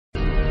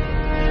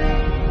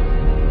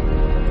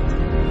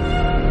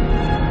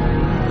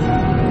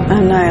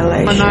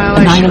Annihilation.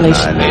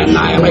 Annihilation.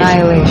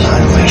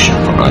 Annihilation.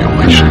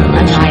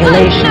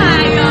 Annihilation.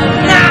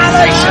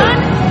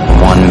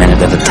 1 minute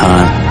at a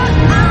time.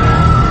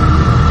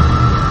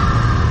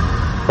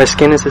 My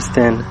skin is as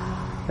thin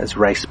as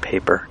rice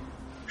paper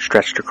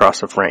stretched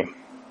across a frame.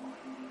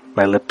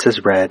 My lips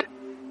as red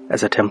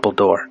as a temple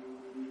door.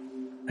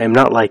 I am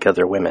not like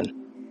other women.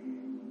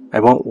 I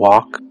won't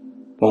walk,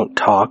 won't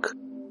talk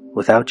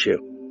without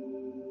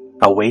you.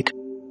 I'll wait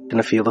in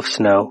a field of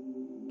snow,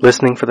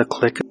 listening for the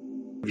click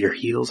of your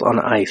heels on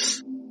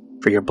ice,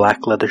 for your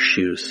black leather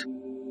shoes.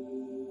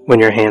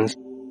 When your hands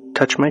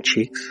touch my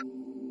cheeks,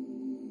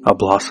 I'll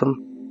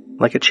blossom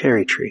like a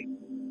cherry tree,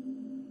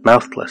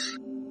 mouthless,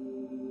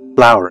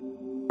 flower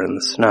in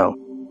the snow.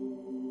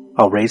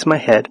 I'll raise my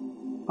head,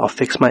 I'll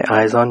fix my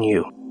eyes on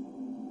you.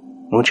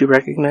 Won't you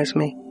recognize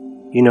me?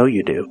 You know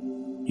you do.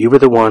 You were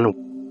the one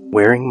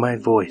wearing my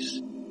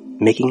voice,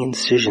 making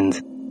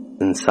incisions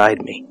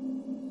inside me.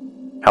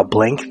 How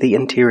blank the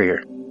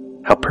interior,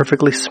 how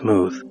perfectly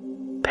smooth,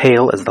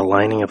 pale as the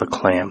lining of a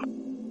clam.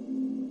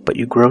 But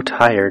you grow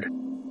tired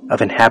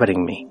of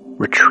inhabiting me.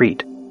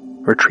 Retreat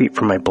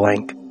from my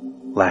blank,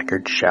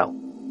 lacquered shell.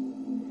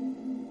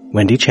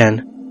 Wendy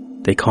Chen,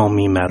 they call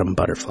me Madame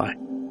Butterfly.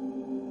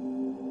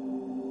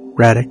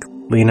 Radek,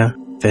 Lena,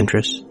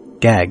 Ventress,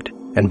 gagged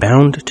and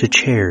bound to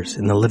chairs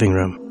in the living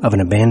room of an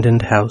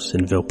abandoned house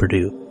in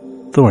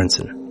Villeperdue.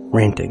 Thorensen,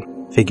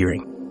 ranting,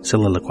 figuring,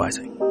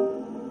 soliloquizing.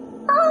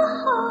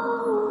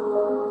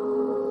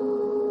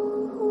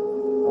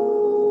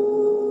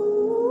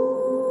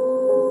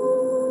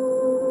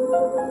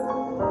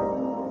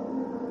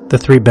 The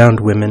three bound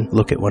women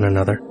look at one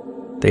another.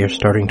 They are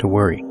starting to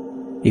worry,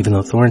 even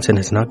though Thorensen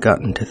has not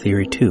gotten to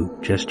Theory 2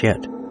 just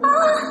yet.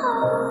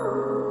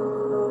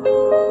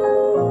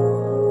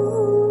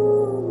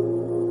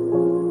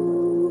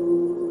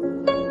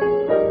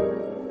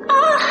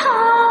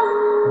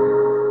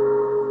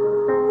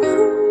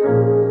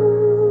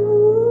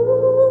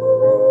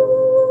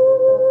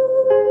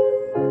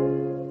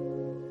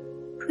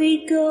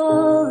 Pray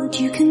God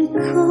you can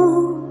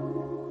go.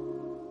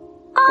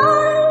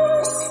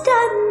 I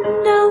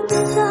stand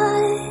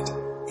outside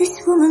this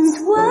woman's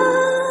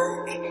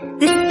work,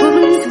 this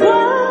woman's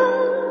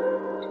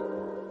word.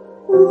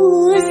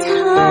 Ooh, it's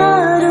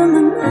hard on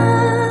the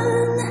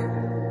man.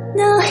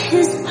 Now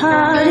his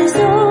part is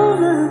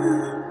over.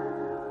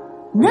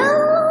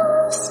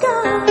 Now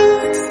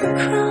starts the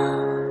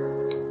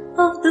crowd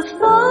of the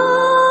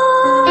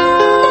father.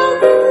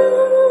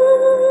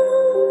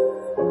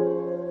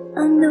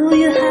 I know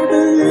you have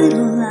a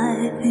little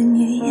life in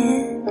you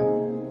yet.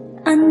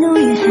 I know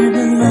you have a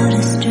lot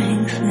of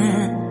strength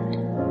left.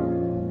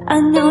 I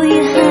know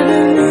you have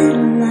a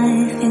little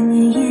life in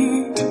you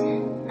yet.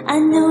 I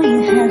know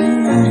you have a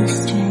lot of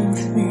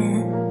strength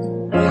left.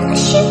 I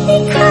should be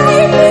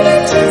crying but I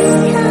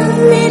just can't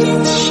let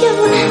it show.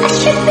 I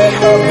should be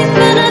hoping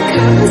but I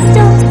can't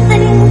stop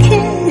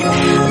thinking.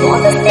 All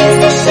the things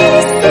I should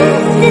have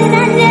said that I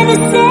never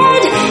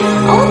said.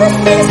 All the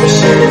things we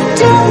should have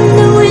done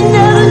that we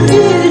never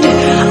did.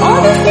 All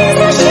the things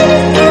I should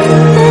have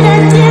given but I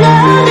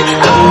didn't.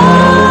 Oh,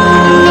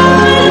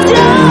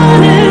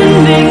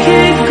 darling, make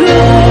it go.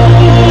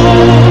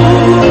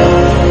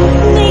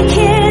 Make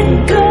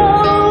it go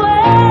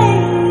away.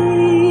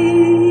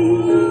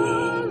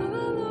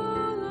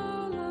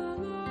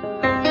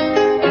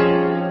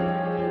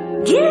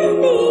 Give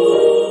me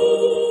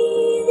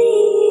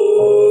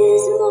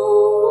these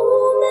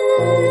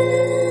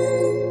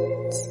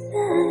moments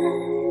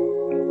back.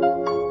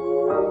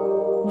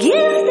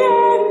 Give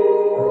them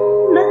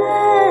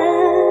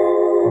back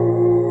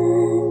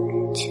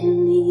to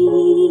me.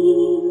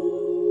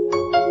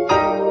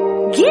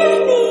 Give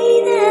me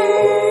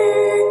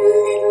that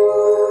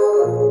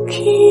little kiss.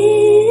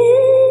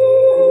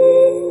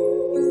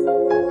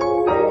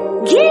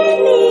 Give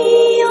me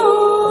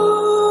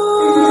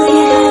all. I know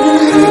you have a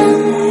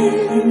little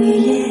life in you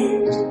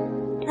yet.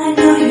 I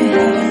know you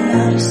have a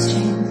lot of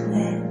strength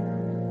left.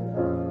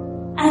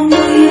 I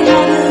know you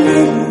have a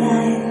little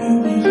life in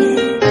you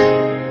yet.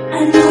 I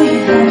know you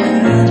have a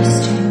lot of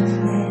strength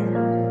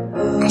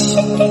left. I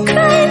should be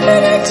crying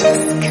but I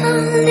just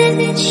can't let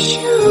it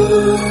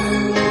show.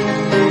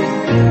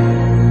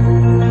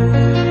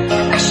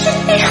 I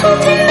should be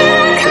hoping but I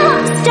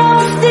can't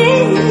stop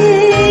thinking.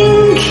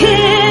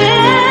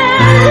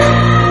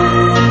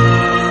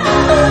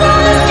 Of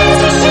all the things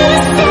we should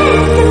have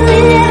said that we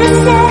never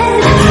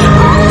said.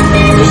 All the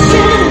things we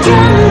should have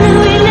done that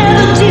we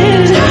never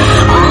did.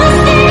 All the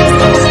things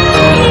that you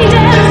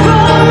needed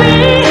for me.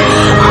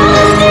 All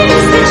the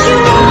things that you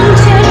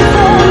wanted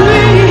for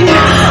me.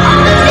 All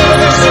the things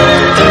I should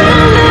have given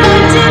but I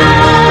didn't.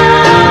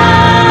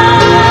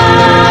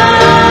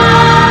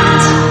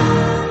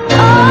 Oh,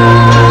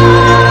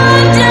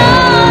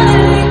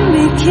 darling,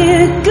 make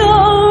it go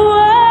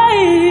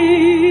away.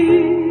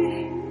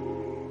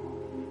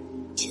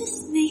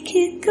 Just make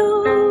it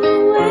go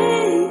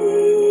away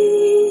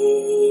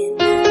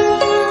now.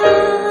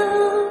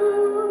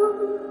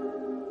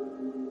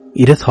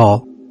 Edith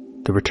Hall,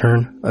 The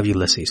Return of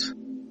Ulysses.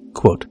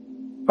 Quote,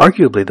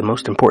 Arguably the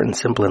most important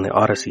symbol in the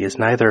Odyssey is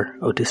neither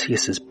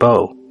Odysseus'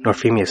 bow nor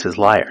Phemius'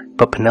 lyre,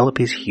 but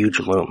Penelope's huge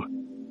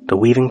loom. The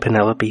weaving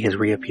Penelope has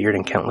reappeared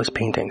in countless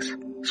paintings,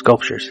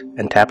 sculptures,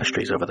 and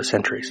tapestries over the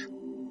centuries.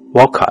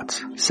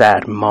 Walcott's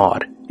sad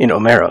Maud in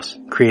Omeros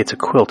creates a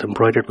quilt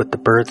embroidered with the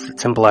birds that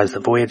symbolize the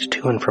voyage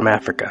to and from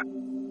Africa.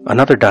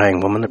 Another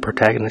dying woman, the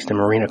protagonist in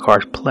Marina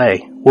Carr's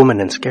play,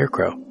 Woman and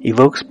Scarecrow,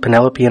 evokes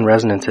Penelopean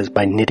resonances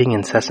by knitting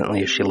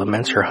incessantly as she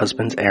laments her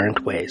husband's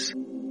errant ways.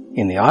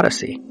 In the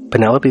Odyssey,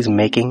 Penelope's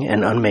making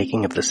and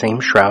unmaking of the same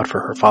shroud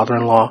for her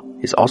father-in-law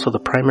is also the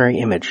primary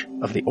image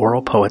of the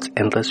oral poet's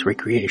endless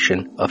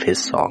recreation of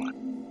his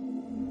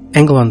song.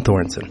 Angelon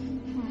Thorensen.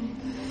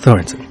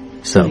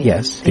 So,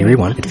 yes, theory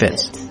 1, it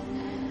fits.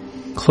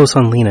 Close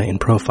on Lena in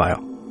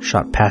profile,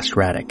 shot past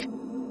Radic.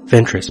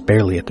 Ventress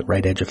barely at the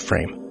right edge of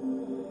frame.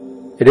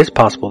 It is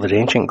possible that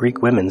ancient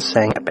Greek women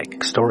sang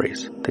epic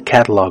stories. The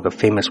catalogue of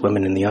famous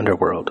women in the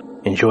underworld,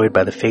 enjoyed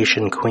by the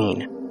Phaeacian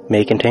queen,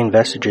 may contain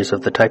vestiges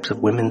of the types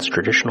of women's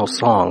traditional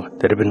song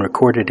that have been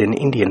recorded in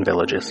Indian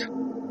villages.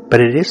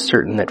 But it is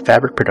certain that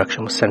fabric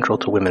production was central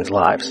to women's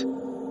lives.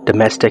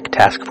 Domestic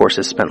task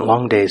forces spent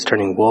long days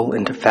turning wool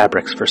into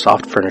fabrics for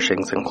soft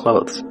furnishings and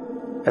clothes.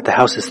 At the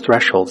house's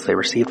thresholds, they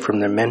received from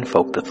their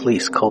menfolk the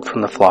fleece culled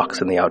from the flocks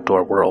in the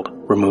outdoor world,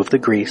 removed the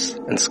grease,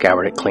 and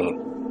scoured it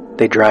clean.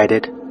 They dried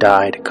it,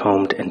 dyed,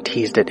 combed, and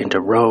teased it into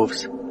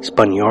roves,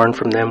 spun yarn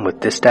from them with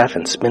distaff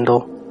and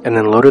spindle, and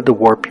then loaded the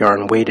warp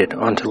yarn weighted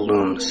onto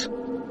looms.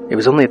 It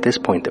was only at this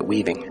point that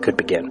weaving could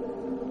begin.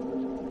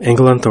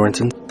 Angelon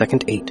Thorensen,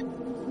 second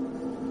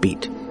 8.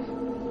 Beat.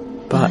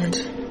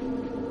 But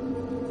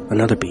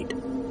another beat.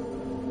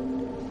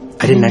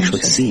 I didn't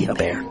actually see a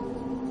bear.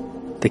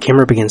 The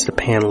camera begins to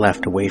pan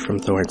left away from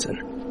Thorensen.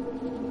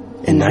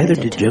 And neither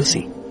did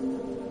Josie.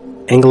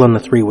 Angle on the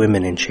 3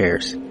 women in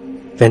chairs.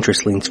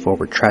 Ventress leans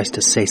forward, tries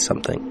to say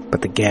something,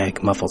 but the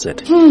gag muffles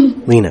it.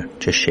 Lena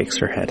just shakes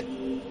her head.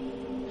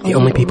 The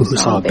only people who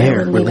saw a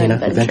bear were Lena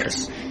and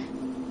Ventress.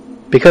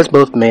 Because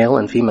both male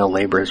and female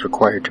labor is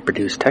required to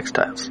produce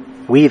textiles,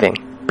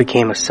 weaving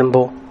became a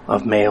symbol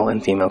of male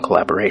and female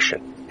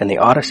collaboration, and the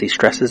Odyssey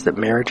stresses that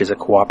marriage is a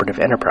cooperative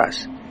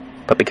enterprise.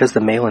 But because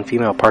the male and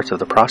female parts of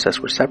the process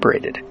were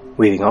separated,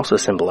 weaving also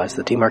symbolized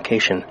the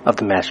demarcation of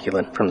the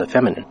masculine from the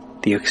feminine,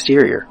 the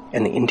exterior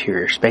and the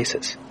interior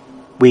spaces.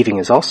 Weaving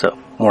is also,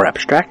 more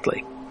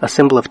abstractly, a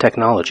symbol of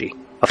technology,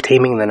 of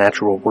taming the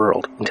natural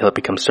world until it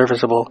becomes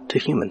serviceable to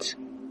humans.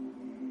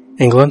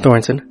 Angelon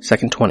Thorensen,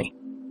 second 20.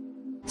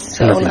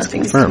 So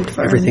nothing's confirmed.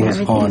 Everything is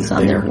on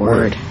their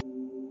word.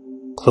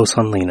 Close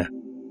on Lena.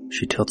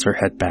 She tilts her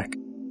head back.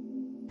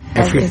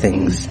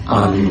 Everything's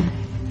on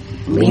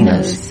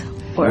Lena's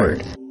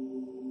word.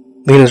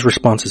 Lena's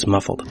response is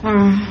muffled.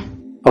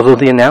 Although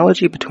the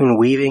analogy between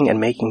weaving and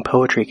making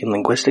poetry can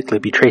linguistically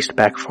be traced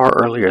back far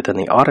earlier than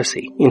the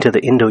Odyssey into the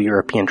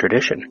Indo-European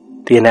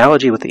tradition, the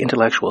analogy with the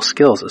intellectual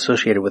skills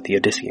associated with the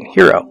Odyssean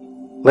hero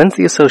lends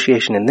the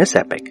association in this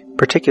epic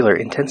particular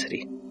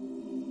intensity.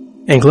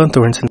 Angelon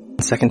Thorensen,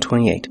 second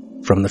 28,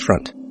 from the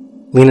front.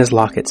 Lena's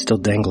locket still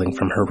dangling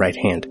from her right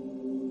hand.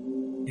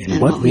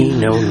 And what we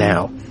know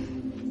now.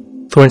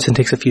 Thorensen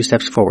takes a few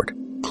steps forward,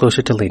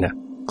 closer to Lena,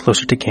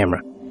 closer to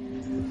camera.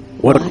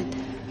 What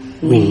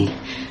we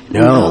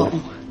know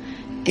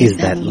is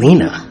that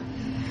Lena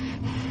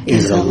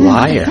is a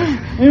liar.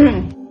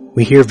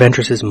 We hear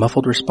Ventress's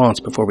muffled response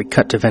before we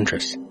cut to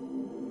Ventress.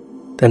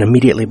 Then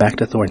immediately back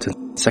to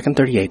Thorensen, second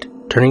 38,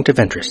 turning to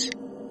Ventress,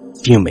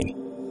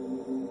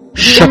 fuming.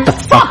 Shut the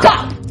fuck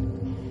up!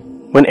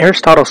 When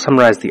Aristotle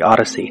summarized the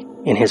Odyssey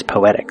in his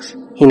Poetics,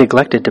 he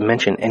neglected to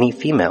mention any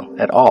female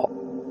at all.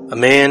 A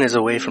man is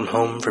away from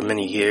home for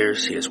many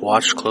years. He is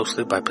watched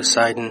closely by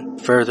Poseidon.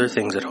 Further,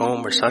 things at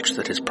home are such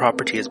that his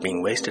property is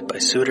being wasted by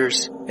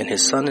suitors, and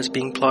his son is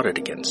being plotted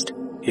against.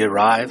 He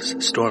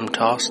arrives,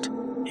 storm-tossed.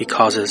 He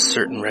causes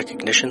certain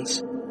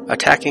recognitions.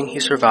 Attacking, he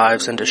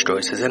survives and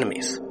destroys his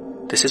enemies.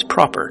 This is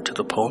proper to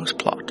the poem's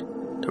plot.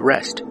 The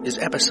rest is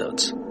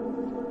episodes.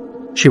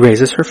 She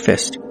raises her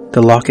fist,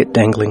 the locket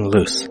dangling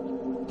loose.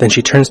 Then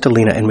she turns to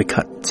Lena and we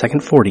cut,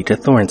 second 40, to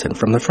Thorensen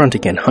from the front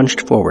again,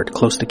 hunched forward,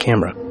 close to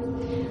camera.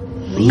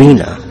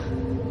 Lena.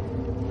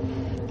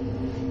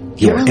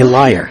 You're a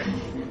liar.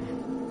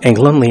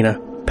 Angle on Lena,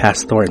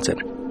 past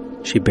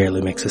Thorensen. She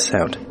barely makes a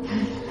sound.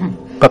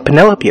 But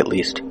Penelope, at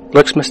least,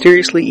 lurks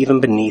mysteriously even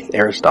beneath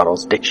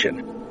Aristotle's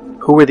diction.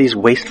 Who were these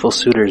wasteful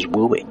suitors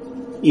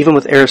wooing? Even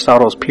with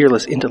Aristotle's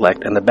peerless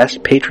intellect and the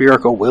best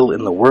patriarchal will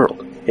in the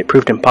world, it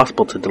proved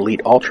impossible to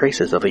delete all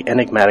traces of the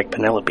enigmatic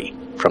Penelope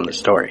from the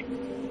story.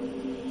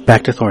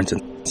 Back to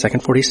Thorensen,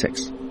 second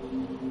 46.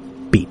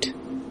 Beat.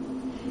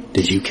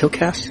 Did you kill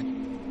Cass?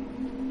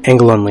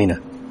 Angle on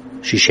Lena.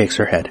 She shakes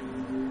her head.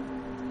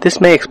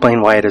 This may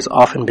explain why it has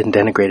often been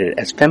denigrated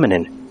as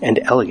feminine and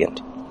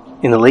elegant.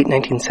 In the late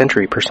 19th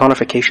century,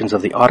 personifications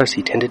of the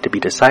Odyssey tended to be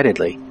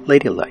decidedly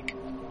ladylike.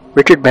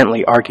 Richard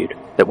Bentley argued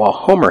that while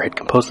Homer had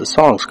composed the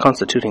songs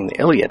constituting the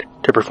Iliad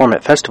to perform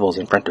at festivals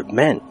in front of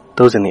men,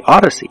 those in the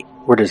Odyssey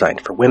were designed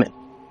for women.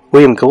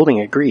 William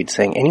Golding agreed,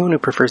 saying anyone who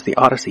prefers the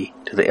Odyssey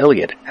to the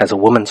Iliad has a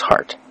woman's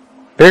heart.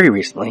 Very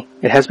recently,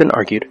 it has been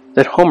argued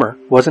that Homer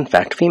was in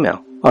fact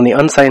female, on the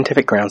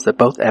unscientific grounds that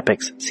both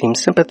epics seem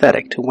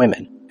sympathetic to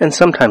women and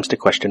sometimes to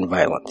question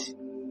violence.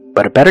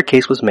 But a better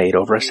case was made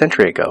over a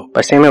century ago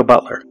by Samuel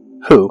Butler,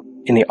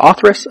 who, in the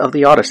authoress of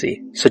the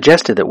Odyssey,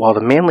 suggested that while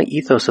the manly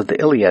ethos of the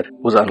Iliad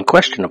was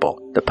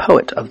unquestionable, the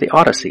poet of the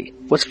Odyssey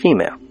was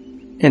female.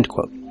 End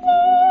quote.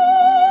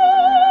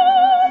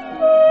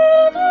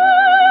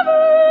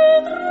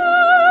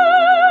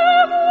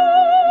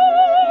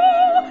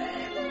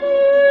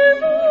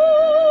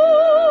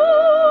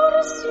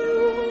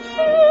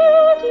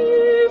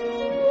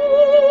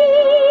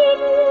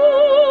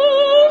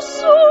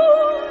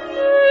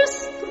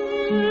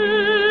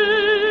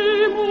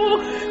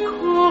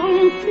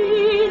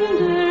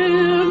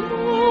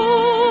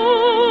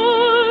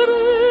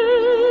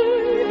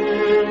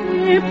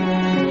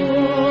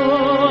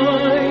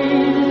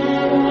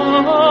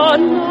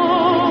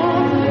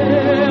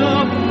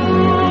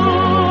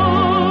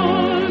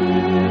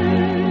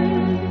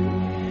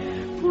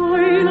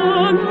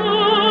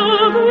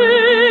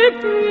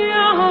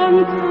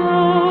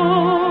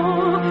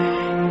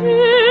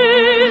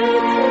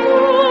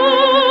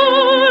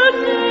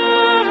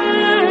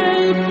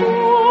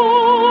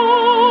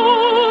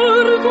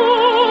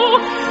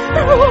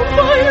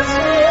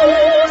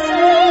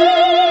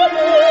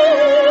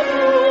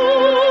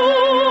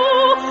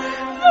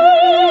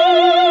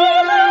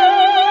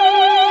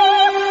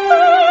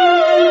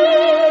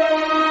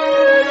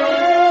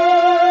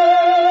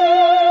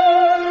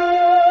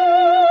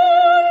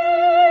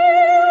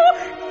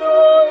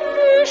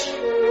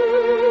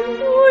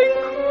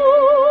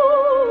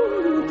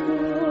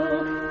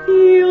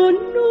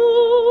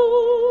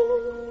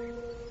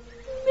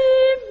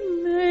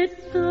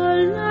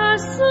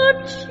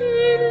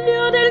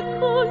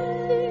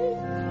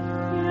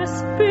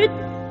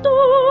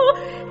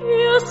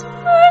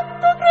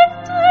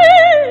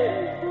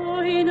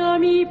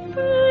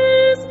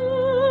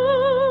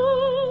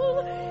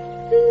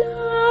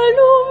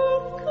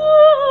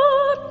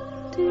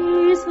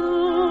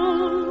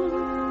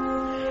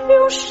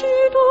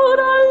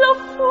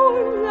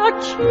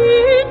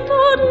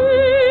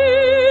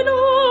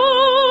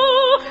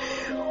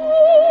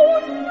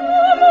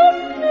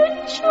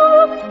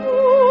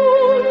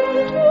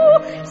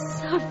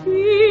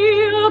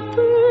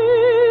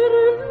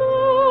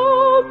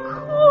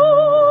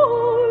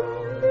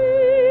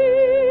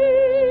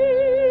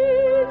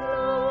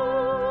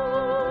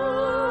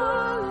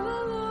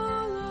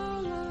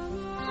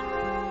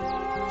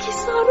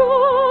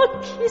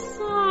 Chi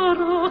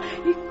sarà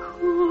e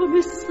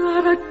come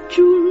sarà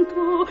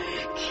giunto?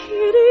 Chi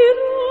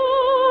dirà,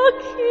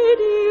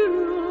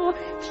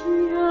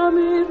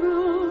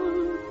 chiamerà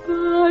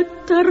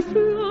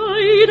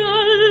butterfly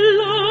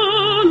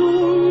dalla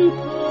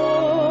lontana.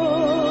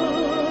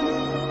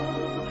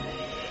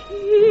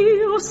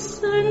 Io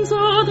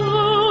senza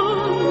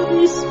dar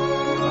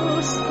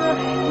risposta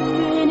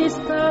me ne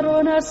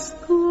starò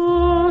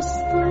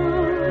nascosta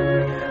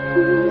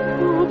un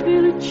po'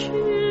 per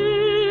cielo.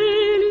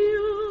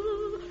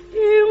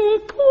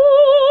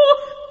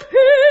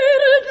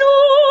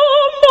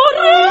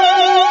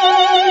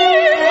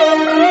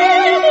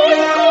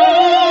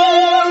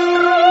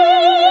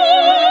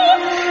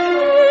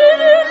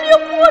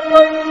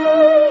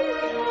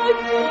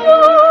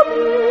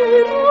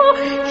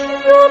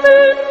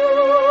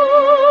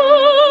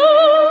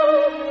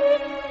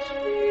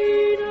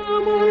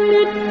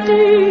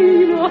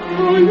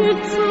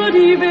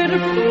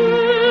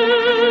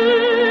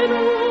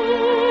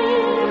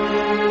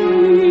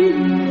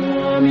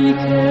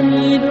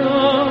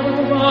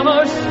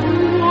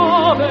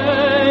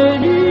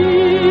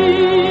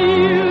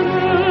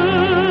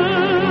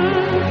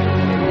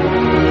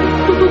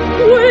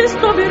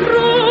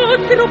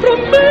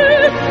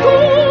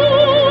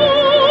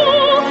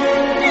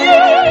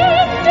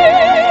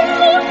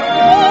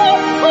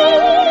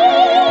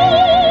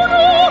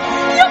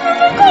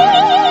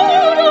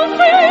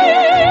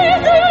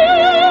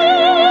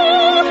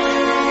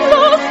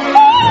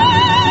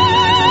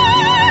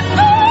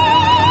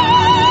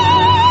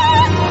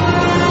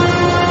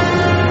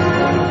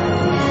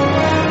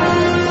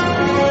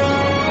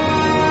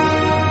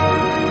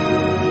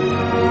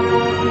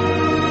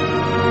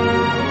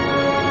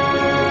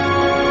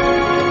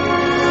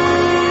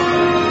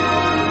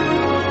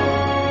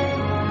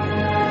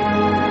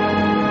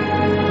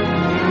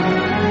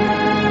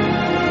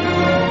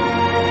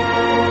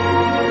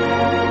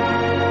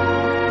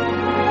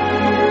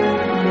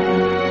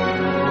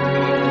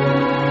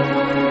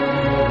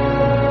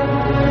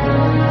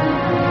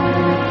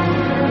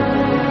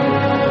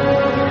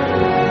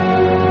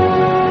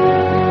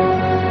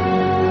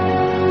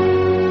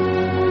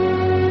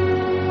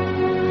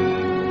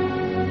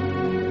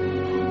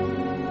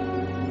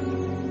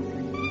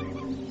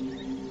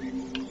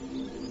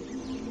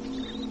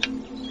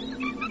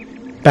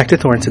 Back to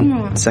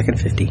Thorensen, second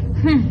 50.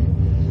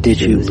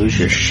 Did you lose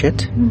your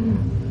shit?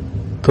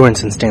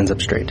 Thorensen stands up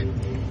straight.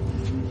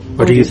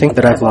 Or do you think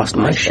that I've lost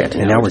my shit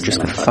and now we're just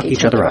gonna fuck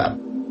each other up?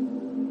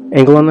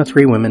 Angle on the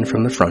three women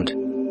from the front.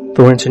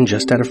 Thornton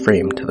just out of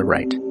frame to the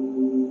right.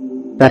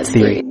 That's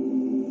the...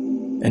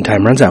 And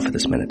time runs out for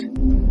this minute.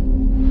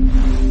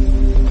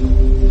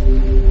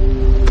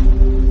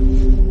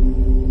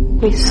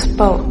 We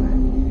spoke.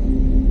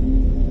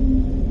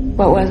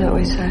 What was it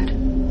we said?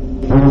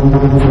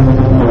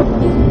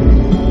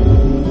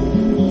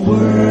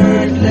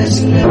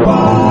 Wordlessly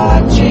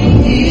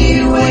watching,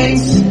 he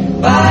waits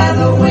by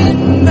the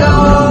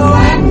window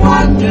and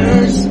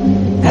wonders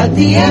at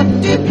the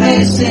empty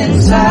place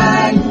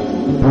inside.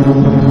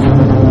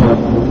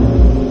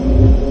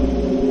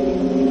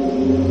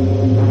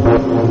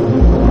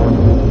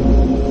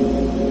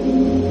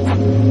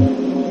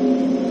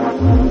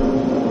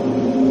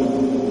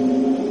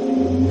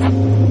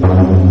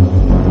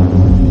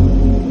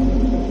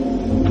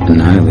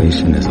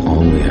 Annihilation is all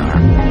we are.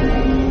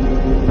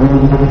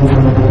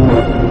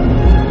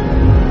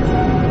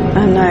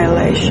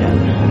 Annihilation.